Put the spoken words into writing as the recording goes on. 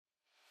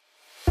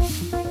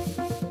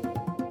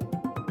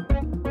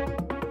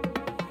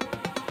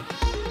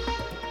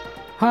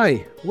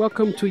Hi,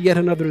 welcome to yet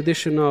another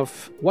edition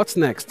of What's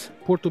Next,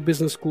 Porto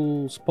Business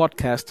School's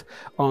podcast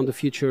on the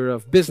future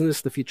of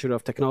business, the future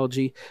of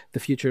technology,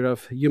 the future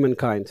of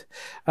humankind.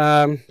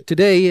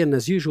 Today, and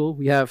as usual,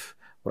 we have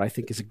what I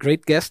think is a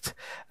great guest,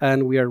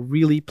 and we are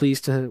really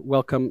pleased to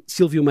welcome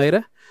Silvio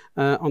Meira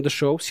on the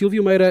show.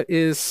 Silvio Meira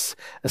is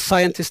a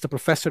scientist, a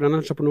professor, and an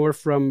entrepreneur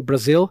from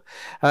Brazil.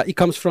 He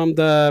comes from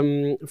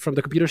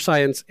the computer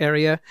science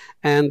area,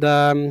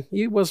 and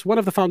he was one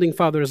of the founding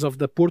fathers of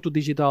the Porto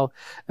Digital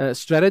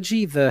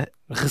strategy, the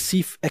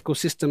Recife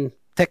ecosystem,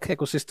 tech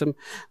ecosystem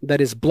that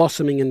is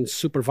blossoming and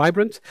super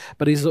vibrant.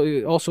 But he's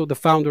also the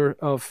founder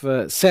of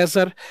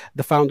Cesar,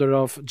 the founder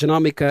of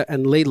Genomica,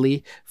 and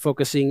lately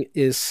focusing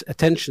his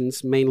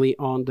attentions mainly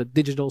on the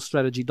digital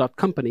strategy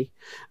company,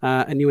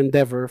 a new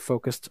endeavor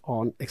focused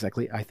on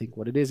exactly, I think,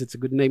 what it is. It's a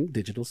good name,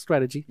 digital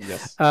strategy.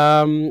 Yes.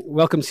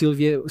 Welcome,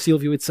 Silvio.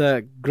 Silvio, it's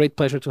a great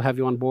pleasure to have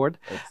you on board.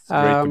 It's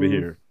great to be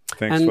here.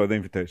 Thanks for the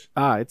invitation.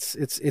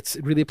 It's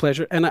really a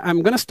pleasure. And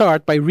I'm going to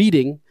start by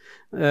reading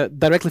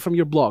directly from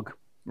your blog.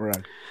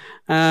 Right.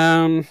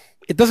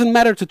 It doesn't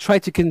matter to try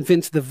to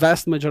convince the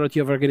vast majority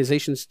of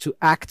organizations to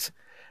act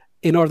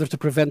in order to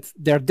prevent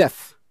their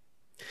death.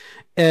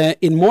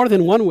 In more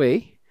than one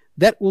way,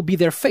 that will be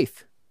their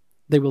faith.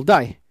 They will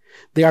die.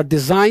 They are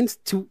designed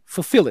to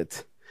fulfill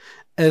it.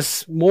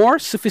 As more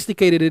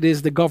sophisticated it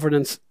is the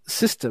governance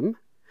system,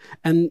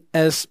 and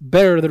as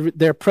better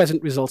their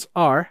present results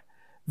are,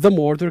 the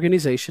more the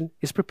organization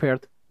is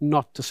prepared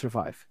not to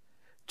survive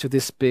to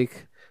this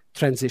big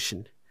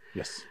transition.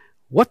 Yes.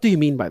 What do you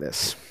mean by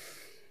this?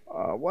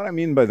 What I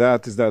mean by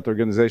that is that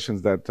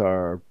organizations that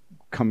are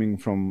coming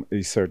from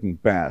a certain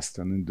past,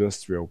 an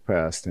industrial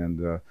past,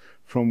 and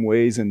from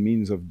ways and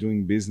means of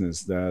doing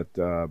business that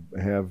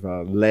have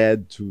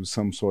led to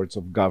some sorts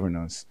of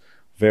governance,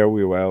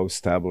 very well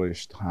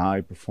established, high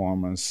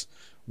performance,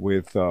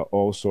 with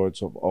all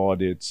sorts of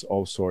audits,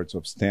 all sorts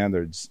of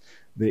standards,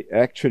 they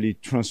actually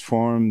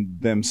transform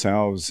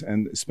themselves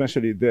and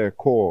especially their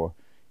core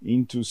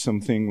into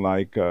something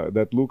like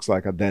that looks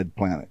like a dead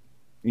planet.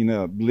 In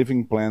a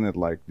living planet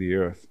like the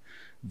Earth,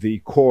 the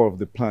core of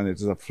the planet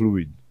is a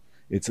fluid.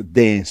 It's a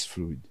dense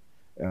fluid.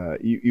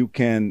 You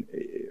can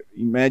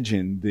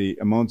imagine the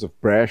amounts of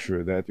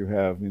pressure that you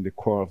have in the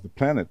core of the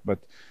planet, but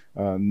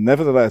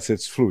nevertheless,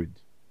 it's fluid.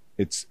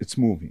 It's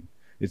moving.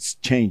 It's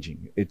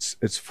changing.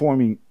 It's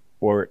forming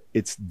or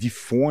it's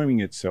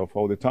deforming itself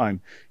all the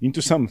time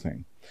into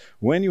something.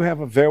 When you have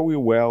a very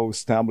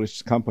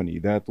well-established company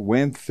that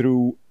went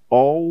through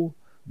all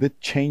the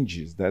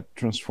changes that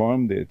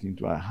transformed it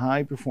into a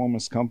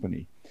high-performance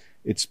company,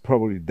 it's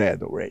probably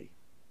dead already.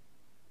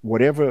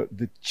 Whatever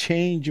the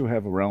change you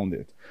have around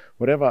it,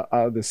 whatever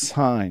are the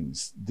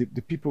signs, the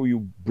people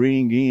you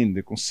bring in,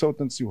 the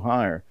consultants you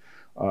hire,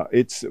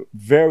 it's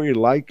very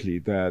likely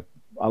that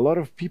a lot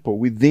of people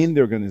within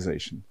the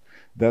organization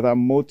that are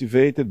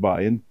motivated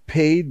by and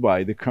paid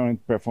by the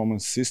current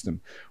performance system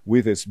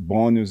with its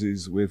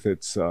bonuses, with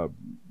its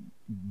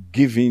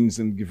give-ins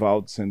and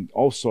give-outs and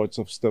all sorts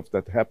of stuff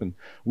that happen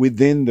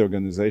within the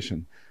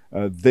organization,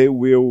 they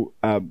will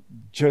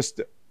just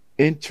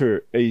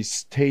enter a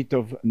state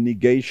of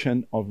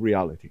negation of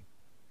reality.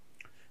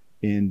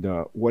 And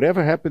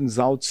whatever happens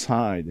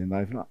outside,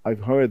 and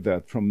I've heard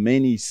that from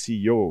many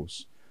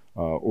CEOs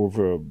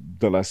over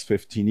the last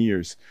 15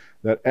 years,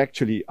 that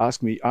actually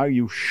ask me, are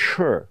you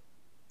sure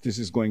this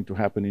is going to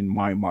happen in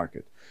my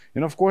market?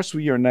 And of course,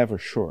 we are never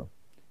sure.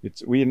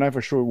 We are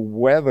never sure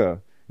whether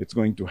it's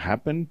going to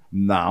happen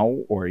now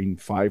or in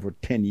 5 or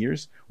 10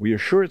 years. We are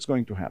sure it's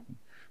going to happen,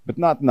 but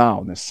not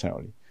now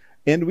necessarily.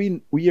 And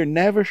we are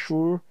never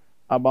sure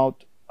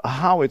about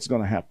how it's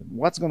going to happen,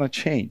 what's going to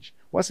change,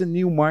 what's a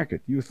new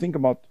market. You think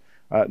about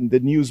the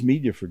news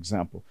media, for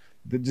example.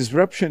 The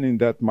disruption in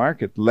that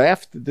market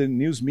left the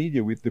news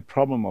media with the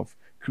problem of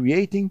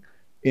creating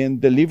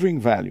and delivering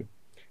value.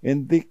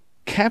 And the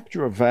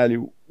capture of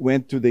value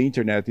went to the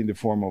internet in the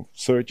form of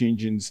search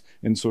engines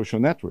and social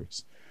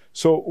networks.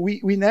 So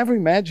we never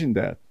imagined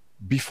that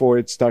before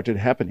it started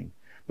happening.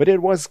 But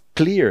it was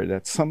clear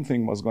that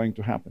something was going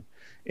to happen.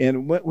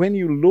 And when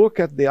you look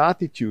at the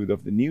attitude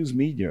of the news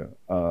media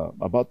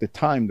about the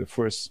time the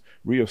first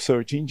real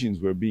search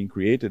engines were being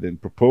created and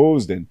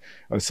proposed, and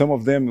some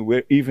of them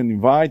were even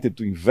invited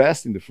to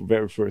invest in the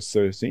very first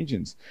search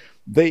engines,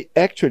 they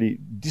actually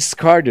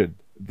discarded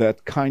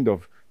that kind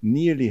of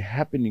nearly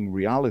happening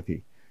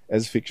reality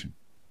as fiction.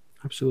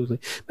 Absolutely.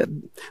 But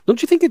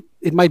don't you think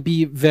it might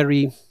be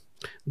very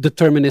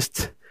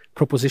determinist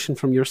proposition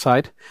from your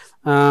side?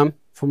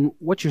 From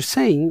what you're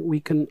saying, we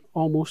can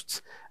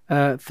almost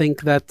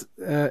think that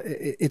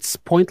it's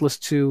pointless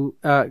to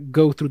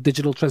go through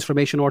digital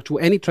transformation or to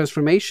any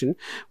transformation.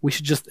 We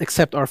should just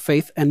accept our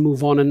faith and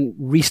move on and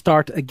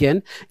restart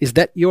again. Is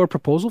that your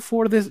proposal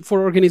for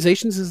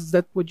organizations? Is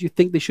that what you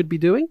think they should be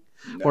doing?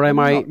 Or am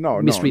I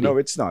misreading? No,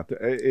 it's not.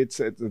 It's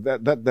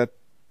that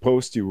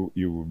post you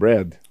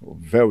read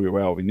very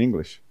well in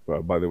English.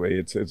 By the way,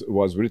 it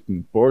was written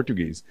in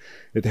Portuguese.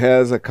 It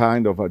has a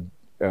kind of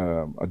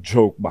a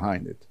joke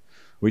behind it.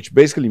 which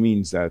basically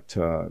means that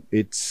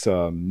it's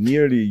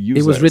nearly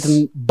useless. It was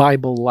written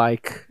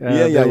Bible-like.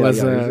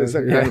 It's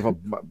a kind of a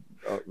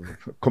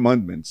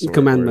commandments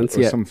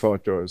or some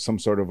thought or some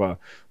sort of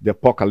the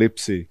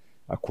apocalypse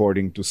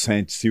according to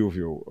Saint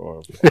Silvio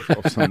or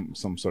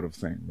some sort of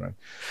thing, right?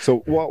 So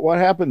what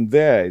happened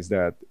there is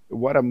that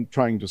what I'm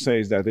trying to say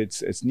is that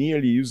it's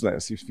nearly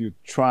useless if you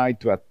try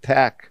to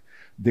attack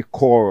the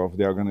core of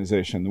the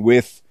organization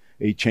with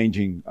a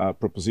changing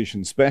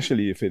proposition,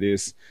 especially if it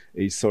is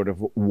a sort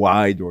of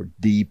wide or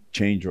deep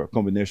change or a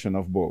combination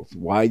of both.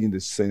 Wide in the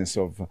sense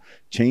of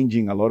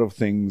changing a lot of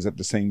things at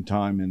the same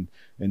time,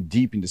 and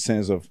deep in the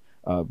sense of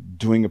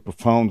doing a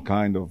profound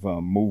kind of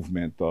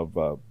movement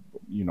of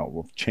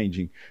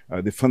changing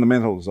the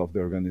fundamentals of the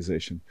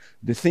organization.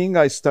 The thing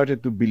I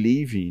started to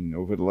believe in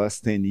over the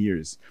last 10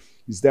 years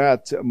is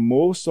that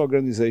most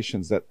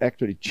organizations that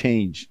actually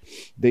change,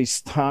 they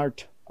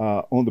start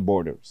on the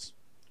borders,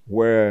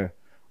 where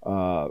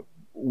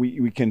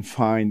we can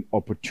find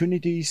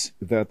opportunities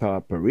that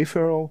are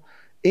peripheral,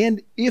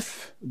 and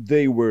if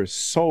they were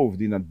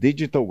solved in a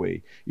digital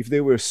way, if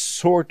they were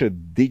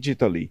sorted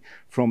digitally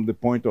from the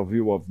point of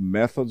view of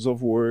methods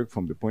of work,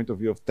 from the point of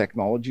view of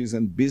technologies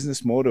and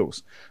business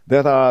models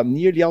that are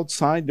nearly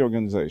outside the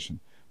organization,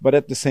 but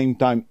at the same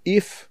time,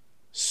 if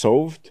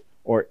solved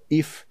or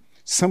if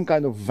some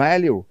kind of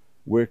value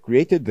were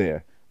created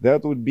there,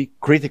 that would be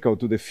critical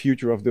to the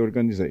future of the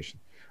organization.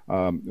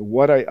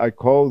 What I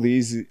call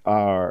these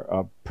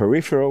are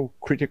peripheral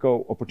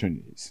critical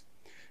opportunities.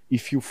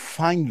 If you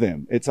find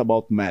them, it's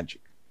about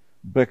magic,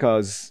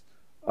 because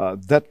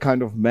that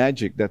kind of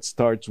magic that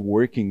starts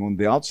working on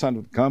the outside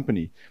of the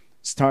company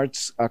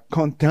starts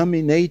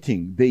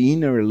contaminating the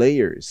inner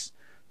layers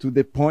to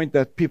the point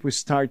that people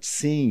start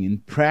seeing in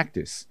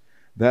practice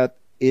that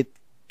it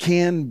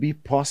can be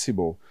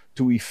possible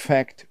to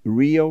effect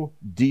real,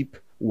 deep,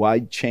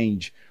 wide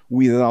change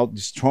without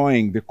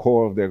destroying the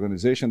core of the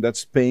organization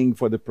that's paying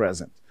for the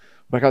present.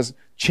 Because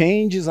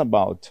change is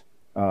about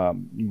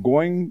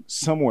going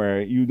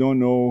somewhere you don't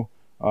know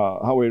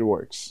how it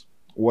works,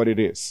 what it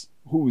is,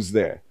 who's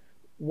there,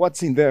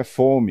 what's in there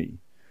for me.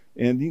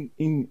 And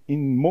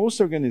in most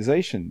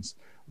organizations,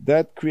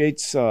 that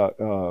creates a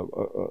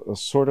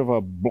sort of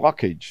a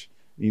blockage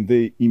in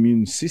the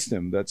immune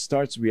system that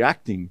starts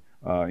reacting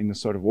in a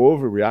sort of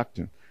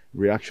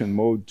reaction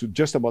mode to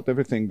just about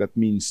everything that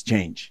means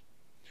change.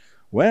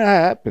 When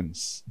that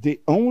happens, the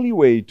only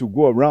way to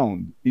go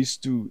around is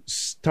to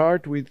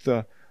start with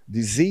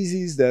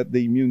diseases that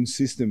the immune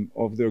system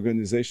of the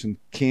organization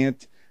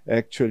can't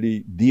actually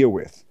deal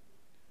with.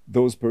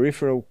 Those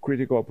peripheral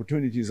critical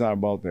opportunities are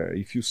about there.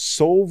 If you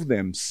solve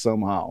them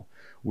somehow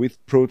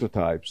with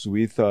prototypes,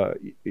 with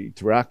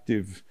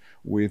interactive,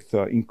 with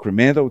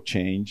incremental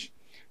change,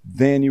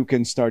 then you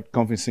can start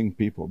convincing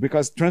people.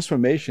 Because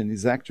transformation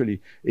is actually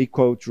a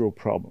cultural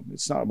problem.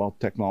 It's not about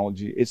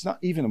technology. It's not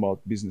even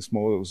about business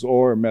models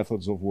or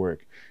methods of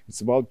work. It's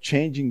about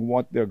changing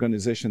what the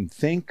organization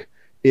think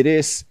it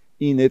is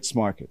in its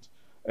market.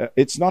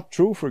 It's not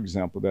true, for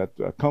example, that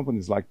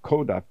companies like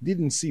Kodak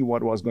didn't see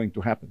what was going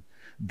to happen.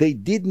 They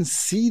didn't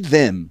see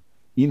them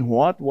in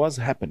what was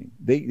happening.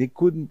 They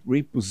couldn't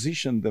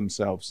reposition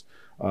themselves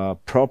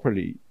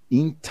properly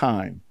in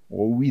time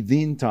or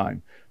within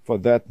time for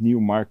that new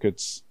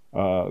markets,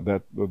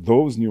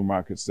 those new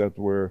markets that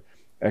were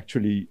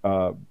actually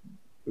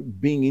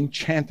being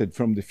enchanted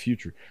from the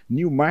future.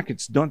 New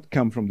markets don't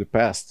come from the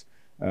past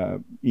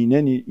in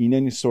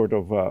any sort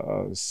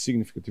of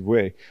significant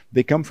way.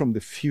 They come from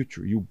the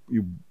future. You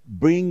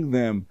bring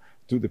them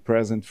to the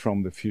present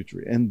from the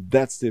future, and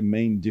that's the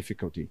main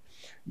difficulty.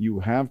 You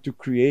have to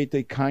create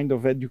a kind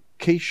of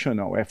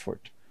educational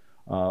effort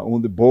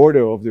on the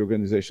border of the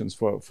organizations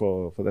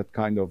for that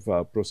kind of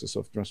process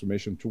of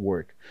transformation to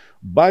work.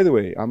 By the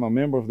way, I'm a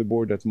member of the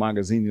board at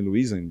Magazine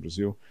Luiza in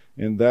Brazil,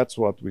 and that's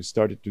what we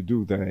started to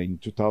do there in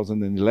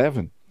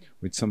 2011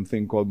 with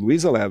something called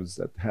Luiza Labs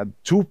that had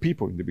 2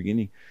 people in the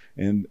beginning,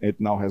 and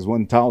it now has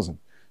 1,000.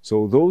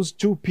 So those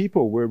 2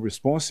 people were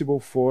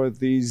responsible for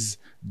this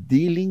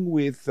dealing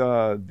with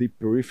the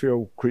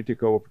peripheral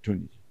critical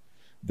opportunity.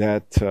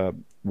 That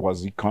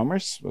was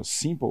e-commerce, was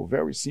simple,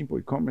 very simple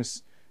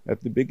e-commerce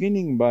at the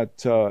beginning,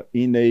 but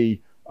in a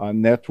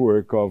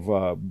network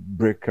of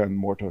brick and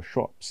mortar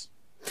shops.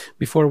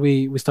 Before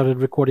we started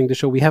recording the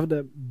show, we had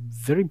a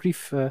very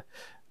brief,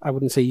 I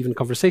wouldn't say even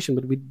conversation,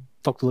 but we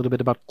talked a little bit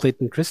about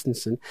Clayton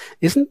Christensen.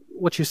 Isn't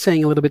what you're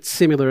saying a little bit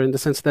similar in the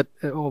sense that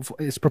of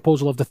his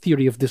proposal of the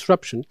theory of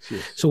disruption?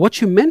 Yes. So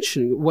what you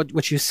mentioned,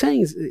 what you're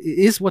saying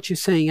is what you're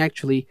saying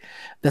actually,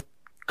 that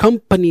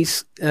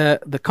companies,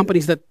 the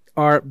companies that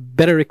are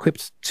better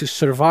equipped to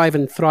survive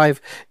and thrive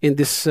in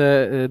this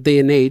day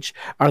and age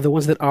are the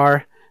ones that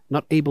are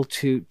not able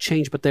to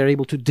change, but they're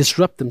able to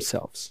disrupt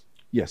themselves.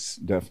 Yes,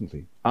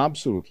 definitely.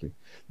 Absolutely.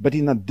 But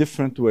in a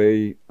different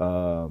way,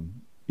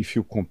 if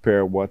you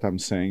compare what I'm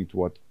saying to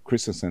what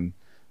Christensen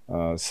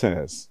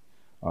says.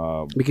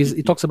 Because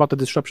he talks about the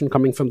disruption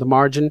coming from the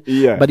margin,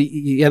 Yeah. but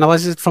he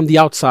analyzes it from the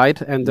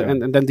outside, and Yeah.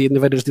 and then the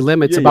innovator's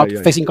dilemma. It's Yeah, about yeah,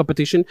 yeah, facing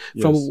competition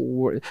from,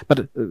 Yes. but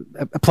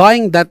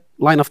applying that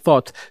line of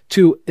thought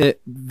to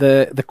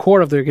the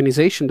core of the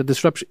organization, the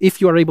disruption. If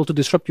you are able to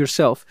disrupt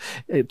yourself,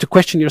 to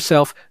question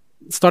yourself,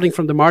 starting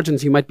from the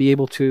margins, you might be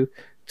able to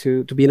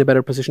be in a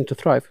better position to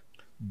thrive.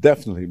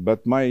 Definitely,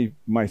 but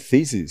my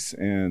thesis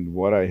and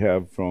what I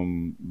have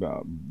from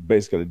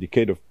basically a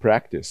decade of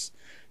practice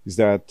is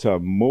that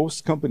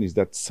most companies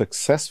that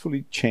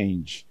successfully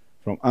change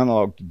from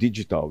analog to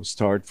digital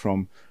start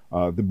from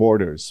the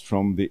borders,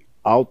 from the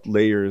out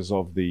layers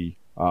of the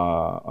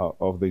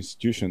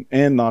institution,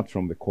 and not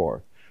from the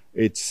core.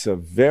 It's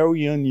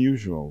very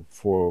unusual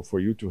for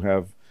you to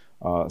have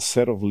a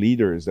set of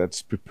leaders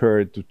that's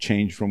prepared to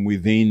change from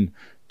within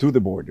to the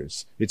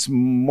borders. It's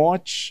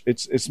much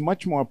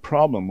more a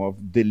problem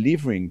of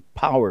delivering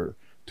power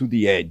to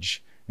the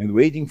edge and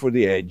waiting for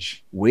the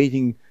edge,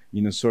 waiting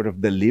in a sort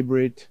of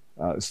deliberate,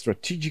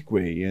 strategic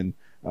way, and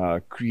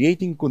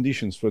creating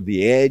conditions for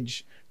the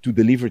edge to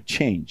deliver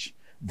change,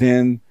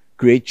 then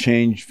create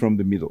change from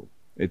the middle.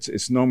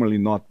 It's normally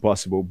not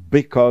possible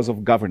because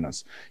of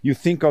governance. You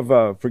think of,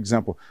 for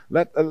example,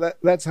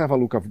 let's have a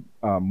look at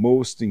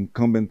most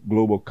incumbent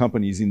global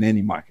companies in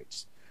any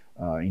markets,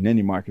 in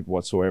any market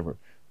whatsoever.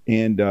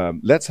 And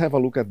let's have a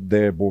look at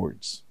their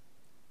boards.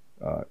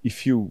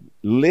 If you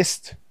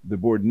list the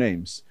board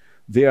names,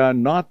 they are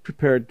not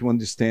prepared to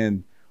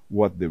understand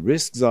what the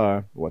risks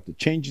are, what the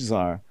changes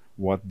are,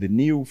 what the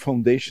new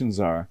foundations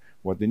are,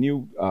 what the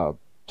new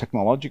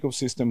technological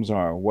systems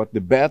are, what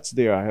the bets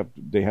they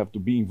have to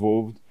be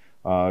involved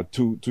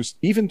to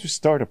even to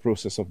start a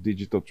process of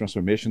digital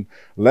transformation,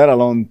 let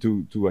alone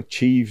to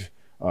achieve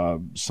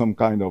some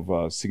kind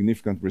of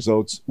significant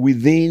results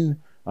within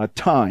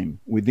time,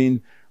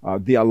 within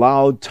the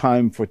allowed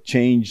time for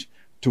change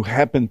to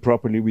happen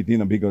properly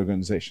within a big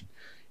organization.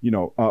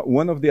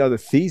 One of the other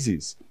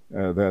theses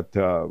that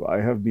I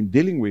have been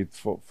dealing with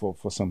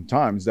for some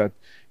time is that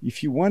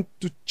if you want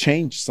to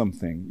change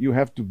something, you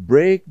have to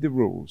break the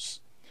rules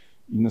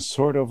in a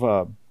sort of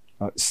a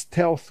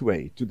stealth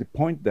way, to the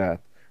point that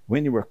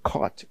when you were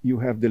caught, you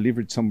have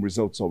delivered some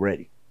results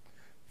already.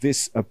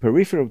 This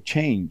peripheral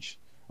change,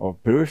 or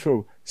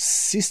peripheral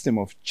system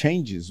of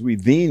changes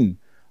within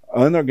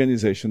an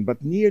organization,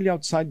 but nearly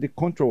outside the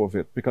control of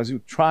it, because you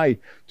try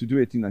to do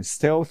it in a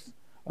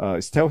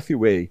stealthy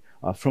way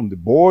from the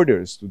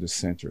borders to the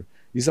center,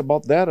 is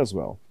about that as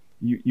well.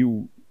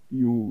 You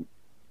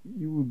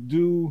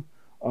do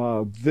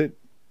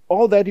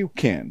all that you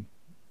can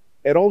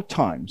at all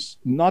times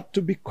not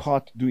to be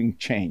caught doing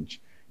change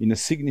in a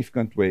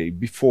significant way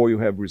before you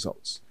have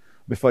results.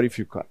 Before,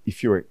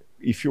 if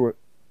you're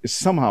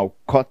somehow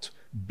caught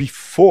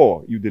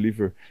before you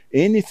deliver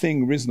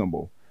anything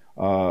reasonable,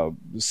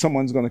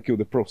 someone's going to kill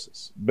the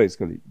process.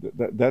 Basically,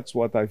 that's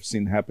what I've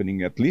seen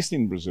happening, at least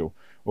in Brazil,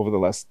 over the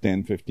last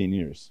 10, 15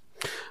 years.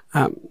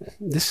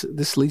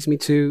 This leads me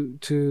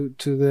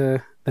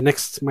to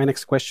my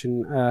next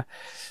question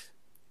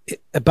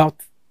about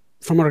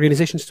from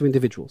organizations to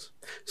individuals.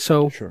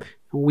 So Sure.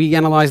 We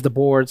analyze the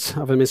boards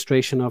of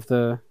administration of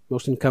the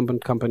most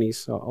incumbent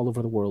companies all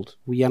over the world.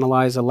 We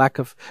analyze a lack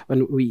of,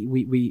 when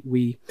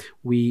we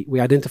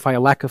identify a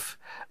lack of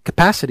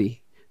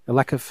capacity, a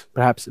lack of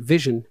perhaps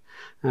vision,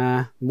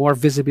 more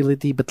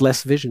visibility but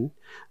less vision.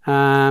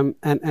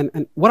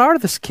 And what are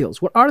the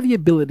skills? What are the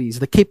abilities,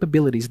 the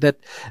capabilities that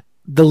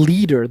the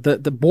leader,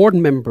 the board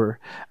member,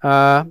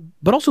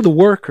 but also the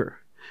worker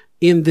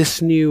in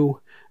this new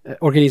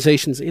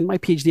organizations? In my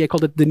PhD, I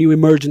called it the new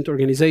emergent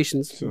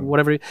organizations. Sure.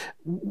 Whatever.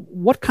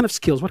 What kind of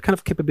skills, what kind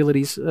of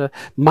capabilities,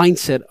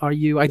 mindset are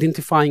you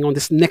identifying on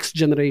this next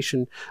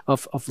generation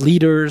of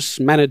leaders,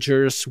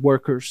 managers,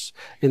 workers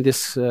in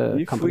this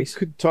companies? If we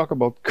could talk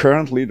about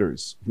current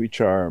leaders, which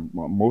are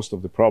most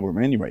of the problem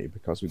anyway,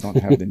 because we don't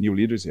have the new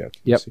leaders yet.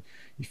 Yep. See,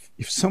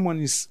 if someone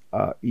is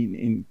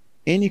in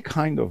any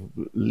kind of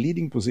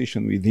leading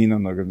position within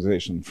an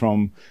organization,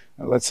 from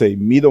let's say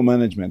middle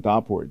management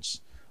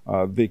upwards,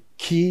 the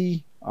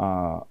key,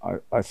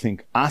 I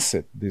think,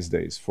 asset these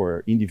days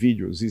for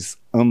individuals is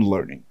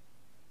unlearning,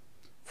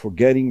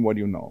 forgetting what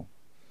you know.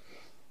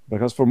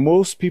 Because for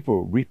most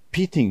people,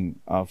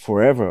 repeating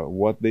forever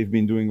what they've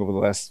been doing over the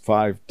last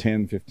 5,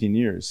 10, 15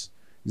 years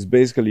is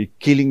basically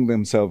killing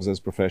themselves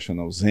as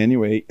professionals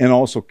anyway, and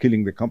also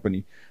killing the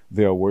company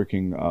they are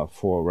working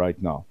for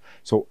right now.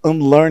 So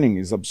unlearning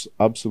is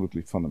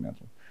absolutely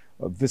fundamental.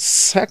 The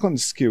second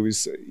skill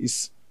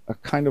is a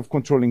kind of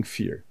controlling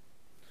fear.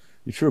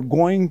 If you're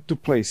going to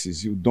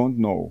places you don't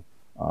know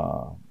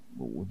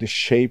the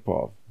shape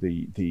of,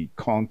 the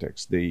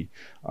context, the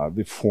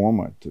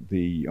format,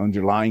 the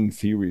underlying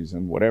theories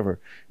and whatever,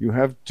 you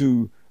have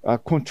to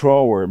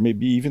control or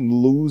maybe even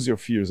lose your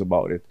fears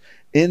about it.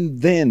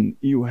 And then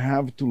you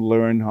have to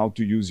learn how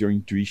to use your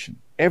intuition.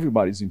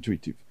 Everybody's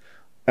intuitive,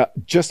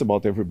 just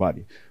about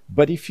everybody.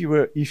 But if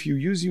you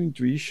use your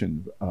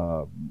intuition,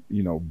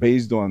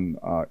 based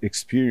on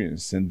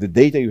experience and the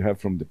data you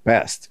have from the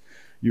past,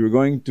 you're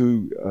going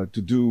to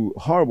do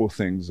horrible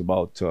things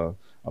about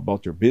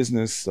about your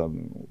business,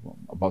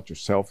 about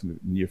yourself in the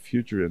near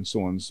future, and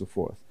so on and so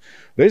forth.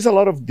 There is a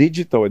lot of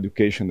digital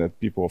education that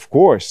people, of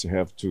course,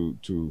 have to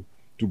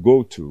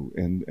go to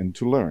and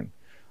to learn.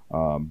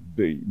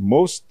 The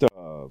most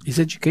Is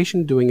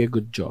education doing a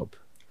good job?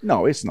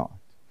 No, it's not.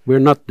 We're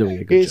not doing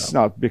a good It's job.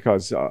 not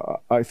because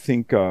I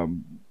think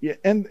yeah,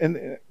 and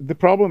the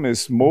problem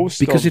is most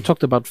Because of, you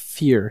talked about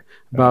fear,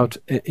 about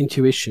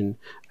intuition,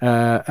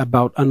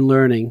 about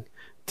unlearning,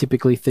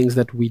 typically things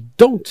that we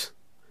don't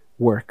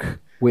work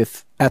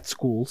with at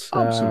schools,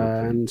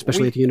 Absolutely. and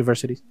especially at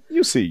universities.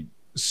 You see,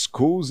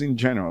 schools in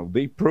general,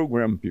 they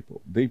program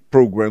people, they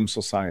program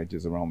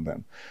societies around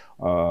them.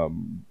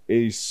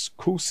 A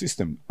school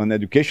system, an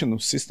educational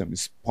system,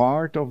 is the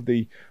part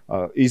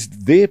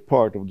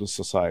of the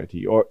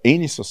society or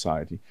any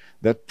society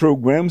that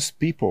programs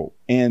people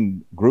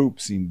and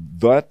groups in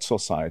that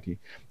society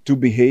to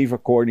behave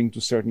according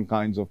to certain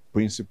kinds of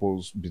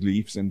principles,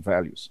 beliefs, and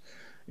values.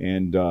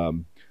 And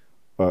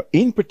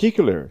in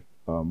particular,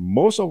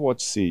 most of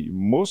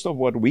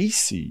what we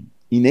see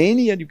in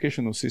any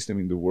educational system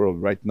in the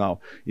world right now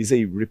is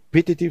a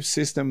repetitive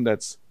system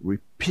that's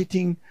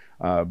repeating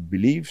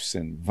beliefs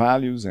and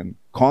values and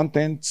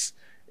contents,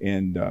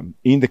 and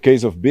in the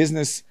case of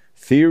business,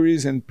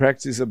 theories and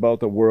practices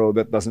about a world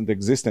that doesn't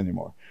exist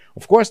anymore.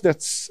 Of course,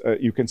 that's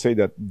you can say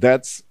that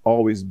that's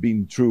always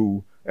been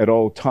true at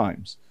all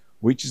times,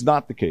 which is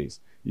not the case.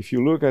 If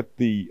you look at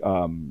the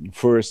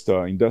first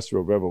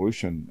industrial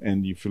revolution,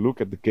 and if you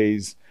look at the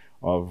case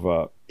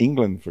of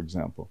England, for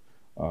example,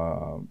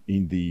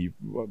 in the,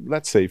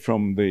 let's say,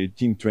 from the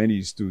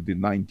 1820s to the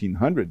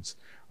 1900s,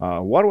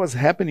 what was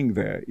happening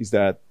there is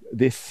that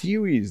the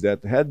theories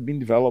that had been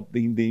developed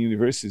in the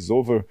universities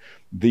over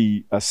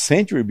the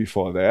century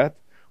before that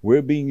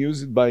were being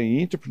used by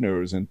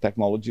entrepreneurs and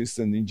technologists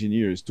and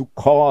engineers to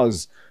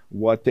cause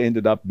what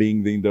ended up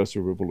being the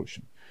Industrial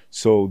Revolution.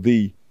 So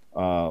the,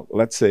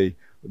 let's say,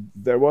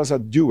 there was a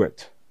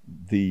duet.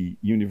 The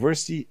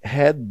university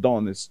had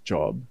done its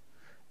job,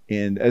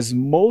 and as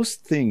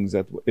most things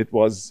that it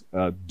was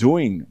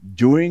doing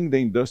during the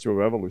Industrial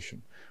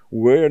Revolution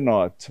were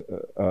not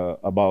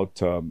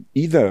about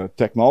either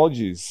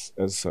technologies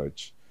as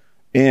such,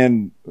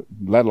 and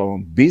let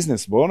alone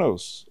business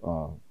models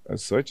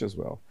as such as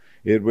well.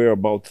 It were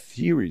about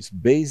theories,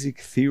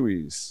 basic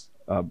theories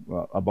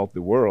about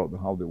the world,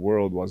 how the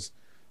world was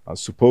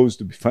supposed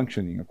to be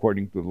functioning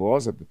according to the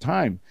laws at the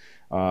time.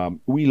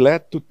 We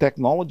led to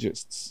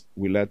technologists,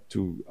 we led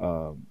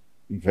to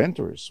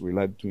inventors, we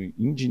led to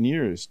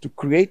engineers to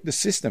create the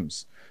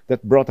systems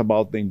that brought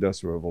about the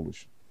Industrial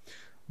Revolution.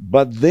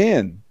 But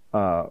then,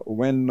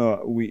 when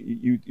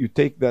you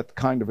take that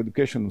kind of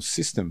educational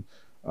system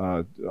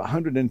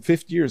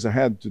 150 years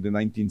ahead to the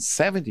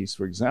 1970s,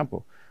 for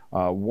example,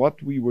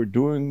 what we were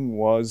doing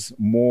was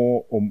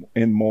more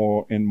and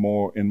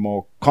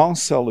more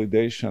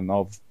consolidation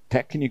of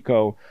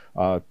technical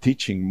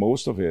teaching,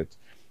 most of it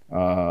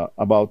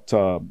about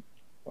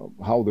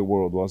how the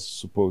world was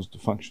supposed to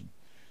function.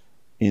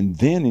 And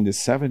then in the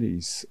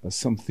 70s,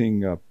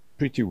 something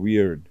pretty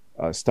weird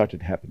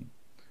started happening,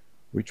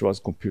 which was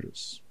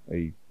computers,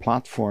 a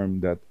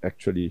platform that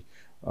actually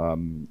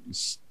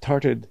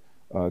started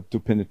to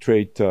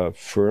penetrate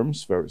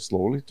firms very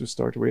slowly to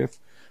start with,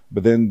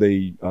 but then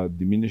they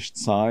diminished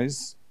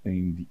size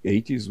in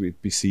the 80s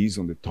with PCs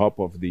on the top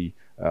of the,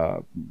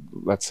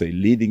 let's say,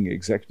 leading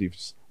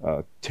executives'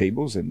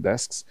 tables and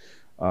desks.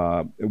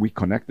 We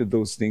connected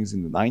those things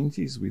in the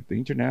 90s with the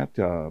internet,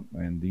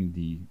 and in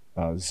the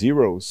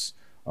zeros,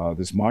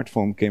 the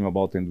smartphone came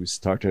about, and we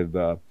started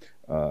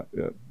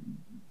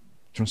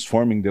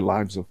transforming the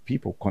lives of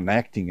people,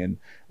 connecting, and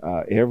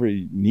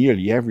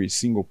nearly every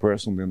single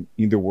person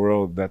in the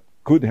world that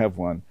could have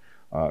one,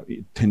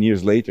 10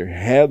 years later,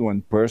 had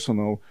one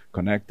personal,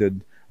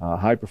 connected,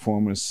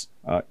 high-performance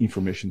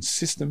information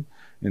system.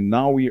 And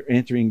now we are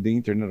entering the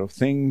Internet of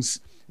Things,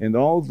 and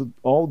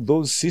all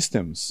those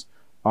systems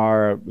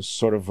are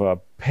sort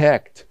of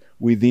packed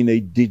within a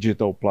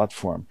digital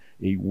platform,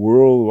 a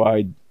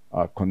worldwide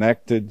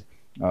connected,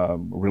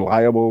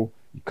 reliable,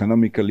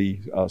 economically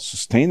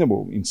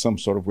sustainable in some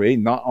sort of way,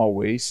 not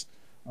always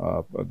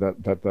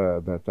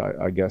that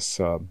I guess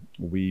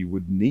we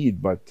would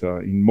need, but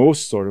in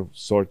most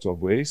sorts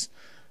of ways.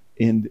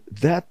 And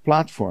that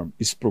platform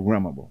is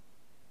programmable.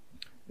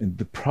 And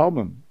the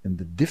problem and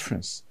the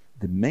difference,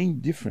 the main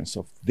difference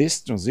of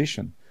this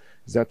transition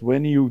is that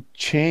when you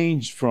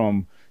change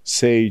from,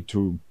 say,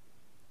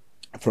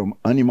 from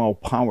animal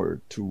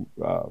power to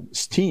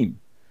steam,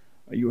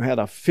 you had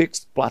a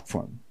fixed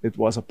platform. It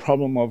was a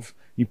problem of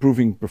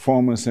improving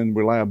performance and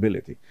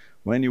reliability.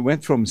 When you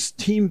went from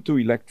steam to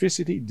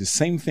electricity, the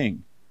same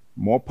thing.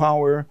 More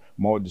power,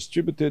 more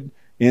distributed,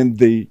 and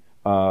the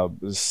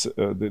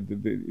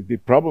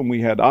problem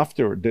we had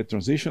after the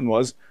transition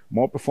was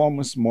more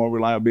performance, more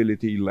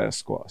reliability,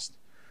 less cost.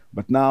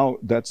 But now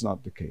that's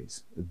not the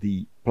case.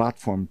 The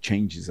platform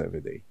changes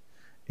every day,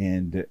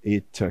 and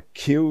it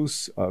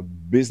kills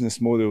business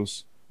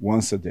models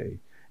once a day,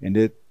 and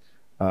it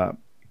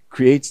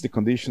creates the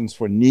conditions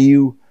for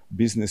new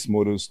business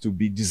models to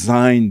be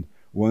designed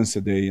once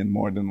a day and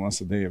more than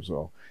once a day as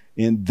well.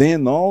 And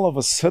then all of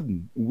a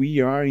sudden, we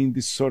are in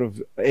this sort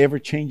of ever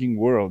changing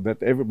world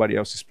that everybody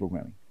else is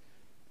programming,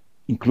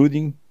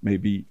 including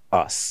maybe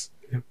us.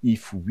 Yeah.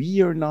 If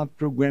we are not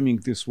programming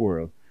this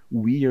world,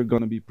 we are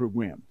going to be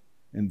programmed.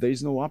 And there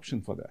is no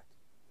option for that.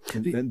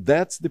 And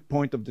that's the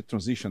point of the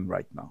transition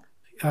right now.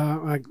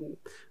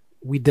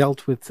 We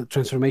dealt with the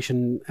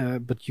transformation,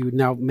 but you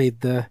now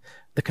made the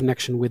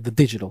connection with the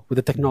digital, with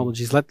the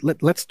technologies.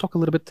 Let's talk a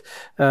little bit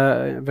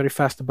very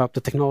fast about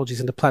the technologies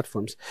and the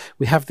platforms.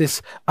 We have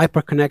this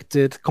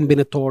hyper-connected,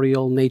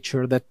 combinatorial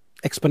nature that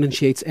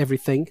exponentiates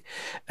everything,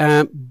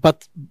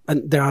 but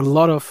there are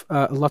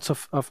lots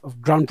of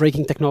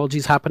groundbreaking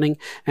technologies happening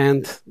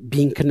and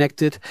being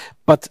connected,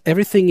 but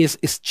everything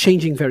is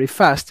changing very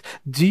fast.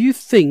 Do you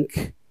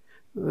think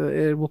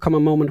it will come a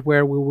moment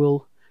where we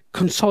will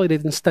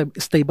consolidate and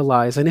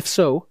stabilize? And if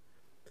so,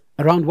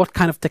 around what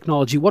kind of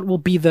technology? What will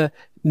be the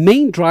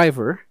main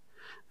driver,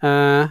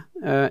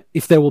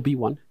 if there will be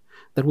one,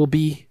 that will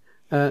be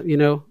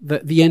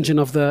the engine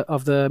of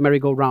the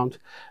merry-go-round,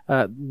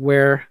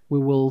 where we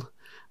will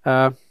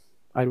I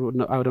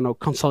don't know,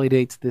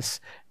 consolidate this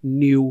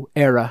new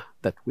era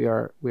that we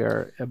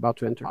are about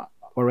to enter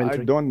or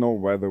entering? I don't know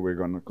whether we're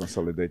going to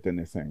consolidate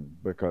anything,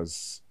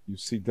 because you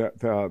see that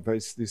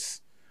there's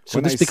this. So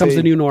this becomes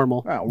the new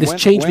normal. This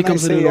change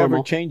becomes the new normal.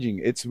 Ever changing,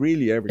 it's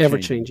really ever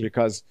changing.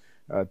 Because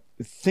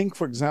think,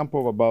 for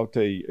example, about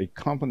a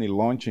company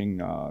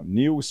launching a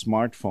new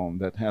smartphone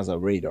that has a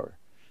radar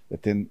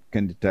that then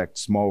can detect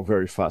small,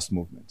 very fast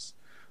movements.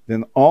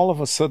 Then all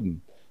of a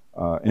sudden,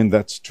 and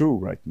that's true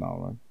right now,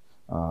 right?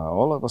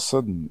 All of a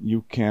sudden,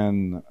 you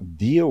can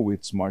deal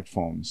with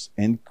smartphones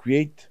and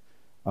create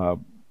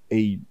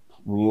a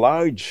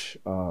large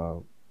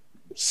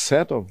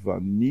set of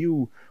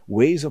new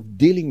ways of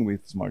dealing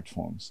with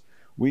smartphones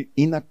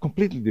in a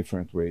completely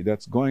different way.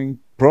 That's going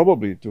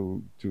probably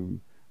to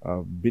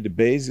be the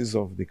basis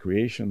of the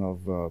creation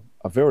of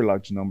a very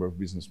large number of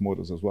business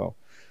models as well.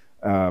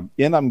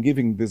 And I'm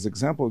giving this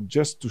example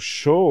just to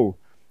show,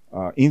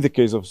 in the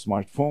case of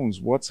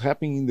smartphones, what's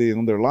happening in the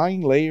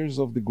underlying layers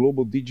of the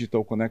global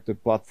digital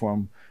connected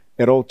platform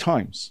at all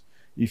times.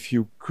 If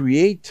you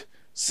create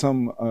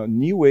some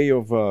new way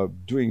of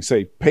doing,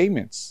 say,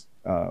 payments,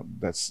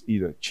 that's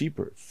either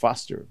cheaper,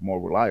 faster, more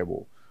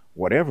reliable,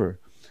 whatever,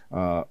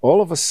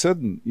 all of a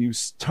sudden you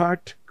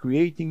start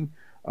creating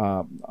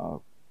a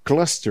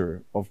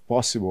cluster of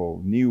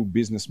possible new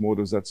business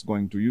models that's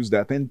going to use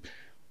that. And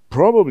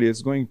probably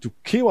it's going to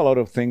kill a lot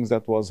of things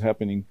that was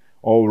happening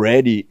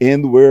already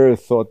and were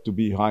thought to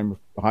be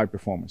high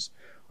performance.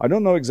 I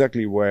don't know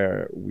exactly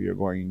where we are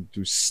going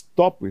to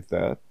stop with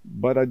that,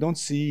 but I don't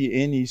see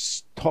any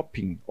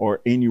stopping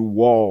or any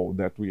wall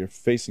that we are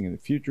facing in the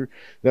future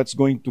that's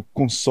going to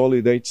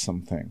consolidate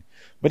something.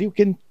 But you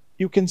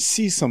can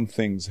see some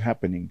things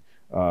happening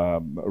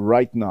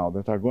right now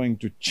that are going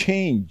to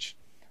change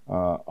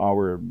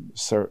our,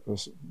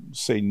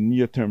 say,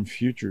 near-term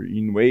future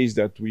in ways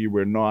that we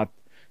were not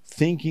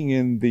thinking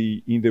in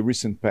the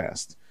recent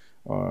past.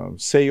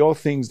 Say all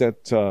things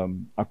that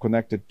are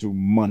connected to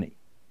money,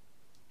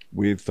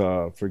 with,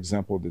 for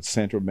example, the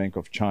Central Bank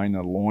of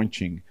China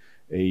launching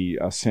a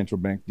central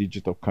bank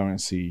digital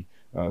currency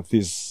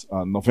this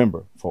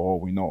November, for all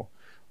we know.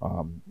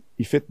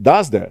 If it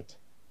does that,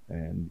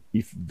 and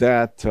if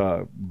that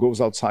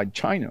goes outside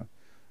China,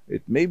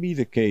 it may be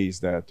the case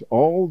that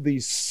all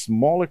these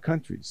smaller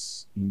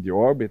countries in the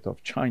orbit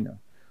of China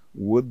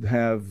would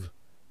have,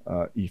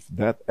 if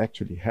that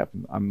actually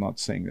happened, I'm not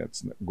saying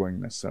that's going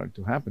necessarily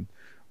to happen,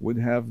 would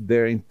have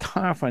their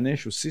entire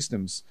financial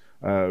systems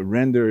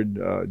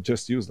rendered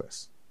just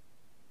useless,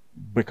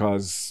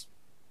 because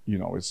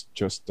it's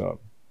just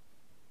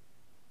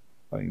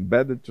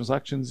embedded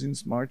transactions in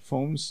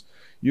smartphones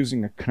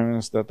using a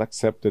currency that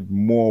accepted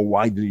more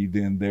widely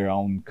than their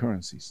own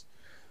currencies.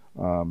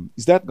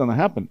 Is that going to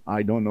happen?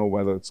 I don't know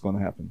whether it's going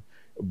to happen.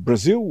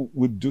 Brazil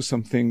would do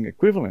something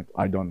equivalent.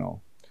 I don't know.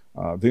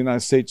 The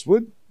United States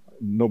would.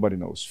 Nobody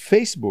knows.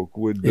 Facebook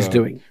would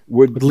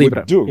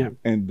do, yeah.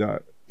 And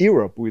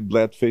Europe would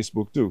let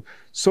Facebook do.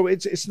 So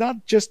it's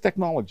not just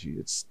technology.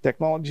 It's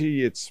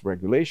technology, it's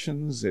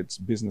regulations, it's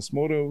business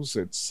models,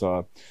 it's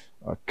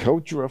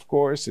culture, of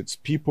course, it's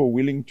people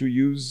willing to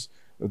use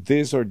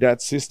this or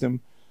that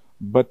system.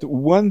 But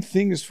one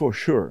thing is for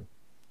sure,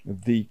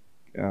 the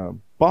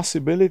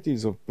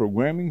possibilities of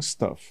programming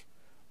stuff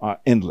are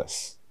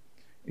endless.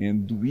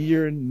 And we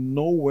are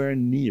nowhere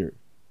near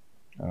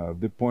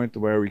the point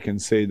where we can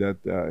say that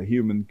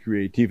human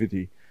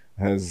creativity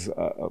has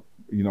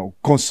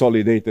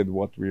consolidated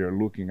what we are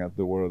looking at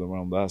the world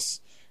around us,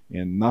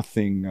 and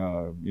nothing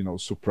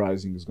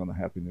surprising is going to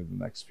happen in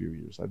the next few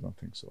years. I don't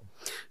think so.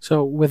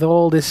 So with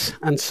all this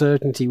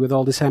uncertainty, with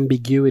all this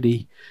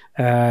ambiguity,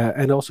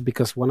 and also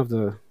because one of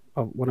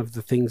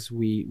the things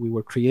we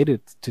were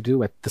created to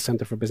do at the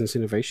Center for Business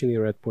Innovation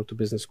here at Porto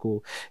Business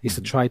School is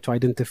to try to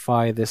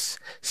identify this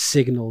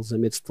signals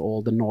amidst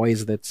all the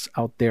noise that's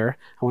out there.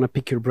 I want to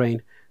pick your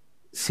brain,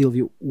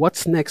 Silvio.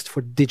 What's next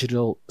for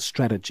digital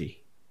strategy?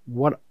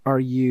 What are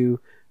you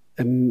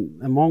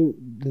among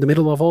in the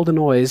middle of all the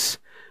noise,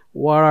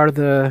 what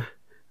are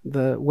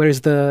where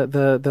is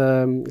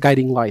the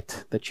guiding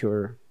light that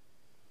you're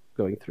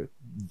going through?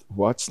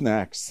 What's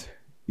next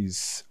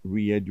is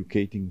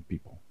re-educating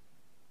people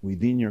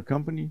within your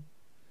company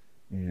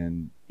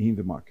and in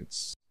the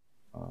markets,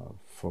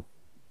 for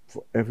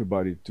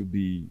everybody to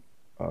be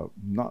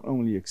not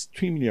only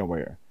extremely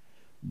aware,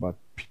 but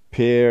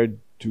prepared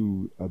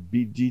to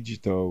be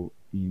digital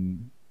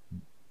in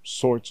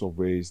sorts of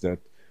ways that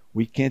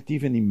we can't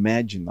even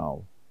imagine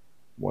now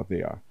what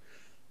they are.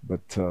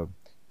 But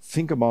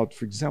think about,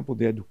 for example,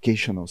 the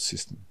educational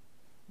system.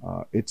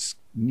 It's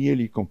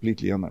nearly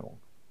completely analog.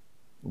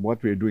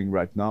 What we're doing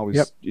right now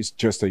is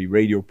just a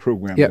radio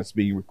program that's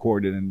being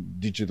recorded and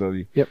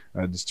digitally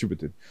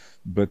distributed.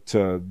 But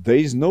there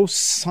is no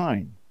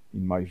sign,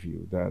 in my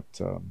view,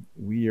 that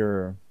we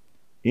are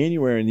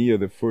anywhere near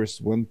the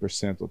first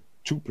 1% or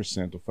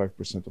 2% or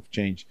 5% of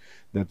change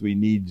that we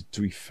need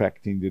to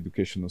effect in the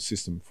educational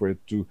system for it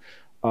to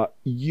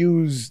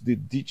use the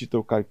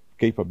digital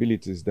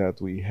capabilities that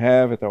we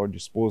have at our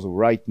disposal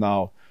right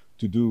now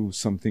to do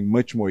something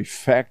much more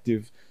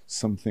effective,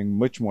 something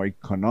much more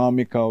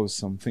economical,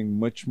 something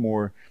much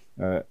more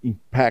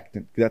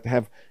impactant, that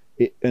have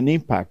an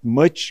impact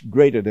much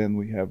greater than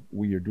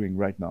we are doing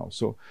right now.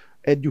 So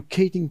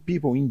educating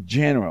people in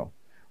general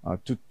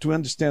to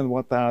understand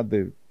what are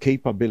the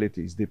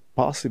capabilities, the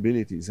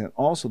possibilities, and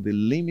also the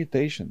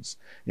limitations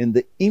and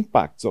the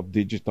impacts of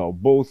digital,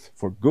 both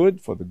for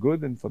the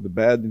good and for the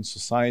bad in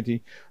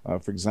society.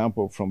 For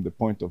example, from the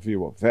point of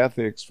view of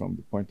ethics, from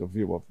the point of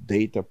view of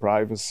data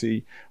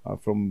privacy,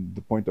 from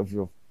the point of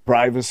view of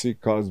privacy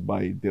caused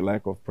by the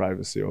lack of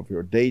privacy of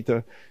your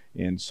data,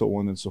 and so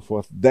on and so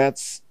forth.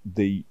 That's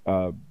the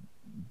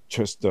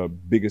just the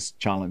biggest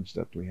challenge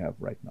that we have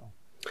right now.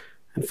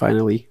 And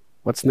finally,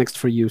 what's next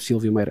for you,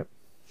 Silvio Meira?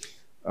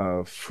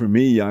 For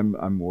me,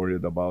 I'm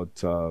worried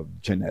about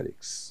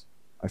genetics.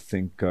 I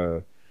think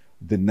the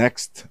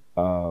next,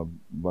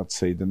 let's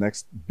say, the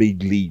next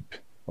big leap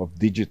of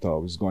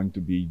digital is going to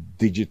be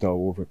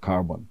digital over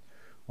carbon.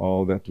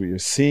 All that we are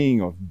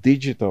seeing of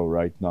digital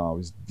right now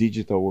is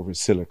digital over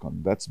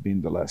silicon. That's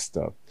been the last,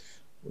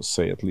 we'll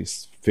say, at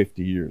least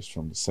 50 years,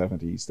 from the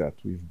 70s, that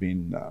we've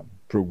been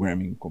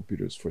programming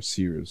computers for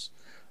serious.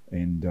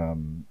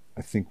 And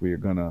I think we are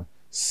going to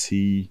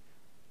see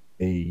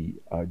a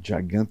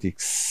gigantic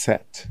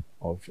set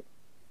of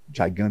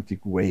gigantic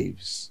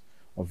waves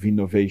of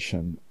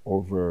innovation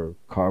over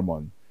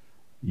carbon,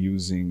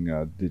 using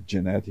the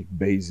genetic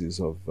basis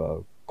of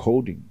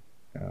coding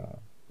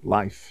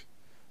life,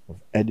 of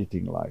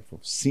editing life,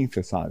 of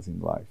synthesizing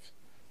life,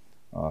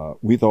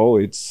 with all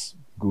its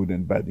good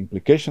and bad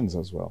implications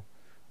as well,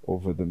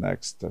 over the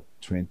next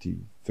 20,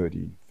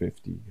 30,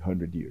 50,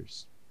 100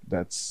 years.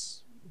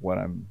 That's what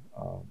I'm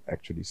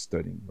actually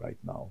studying right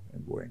now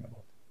and worrying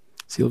about.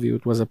 Silvio,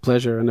 it was a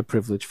pleasure and a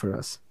privilege for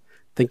us.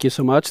 Thank you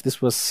so much. This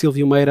was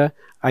Silvio Meira,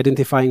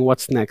 identifying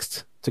what's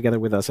next, together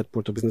with us at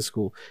Porto Business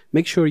School.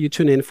 Make sure you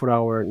tune in for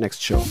our next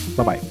show.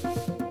 Bye-bye.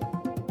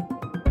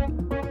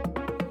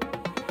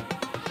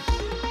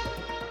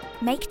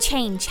 Make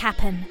change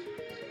happen.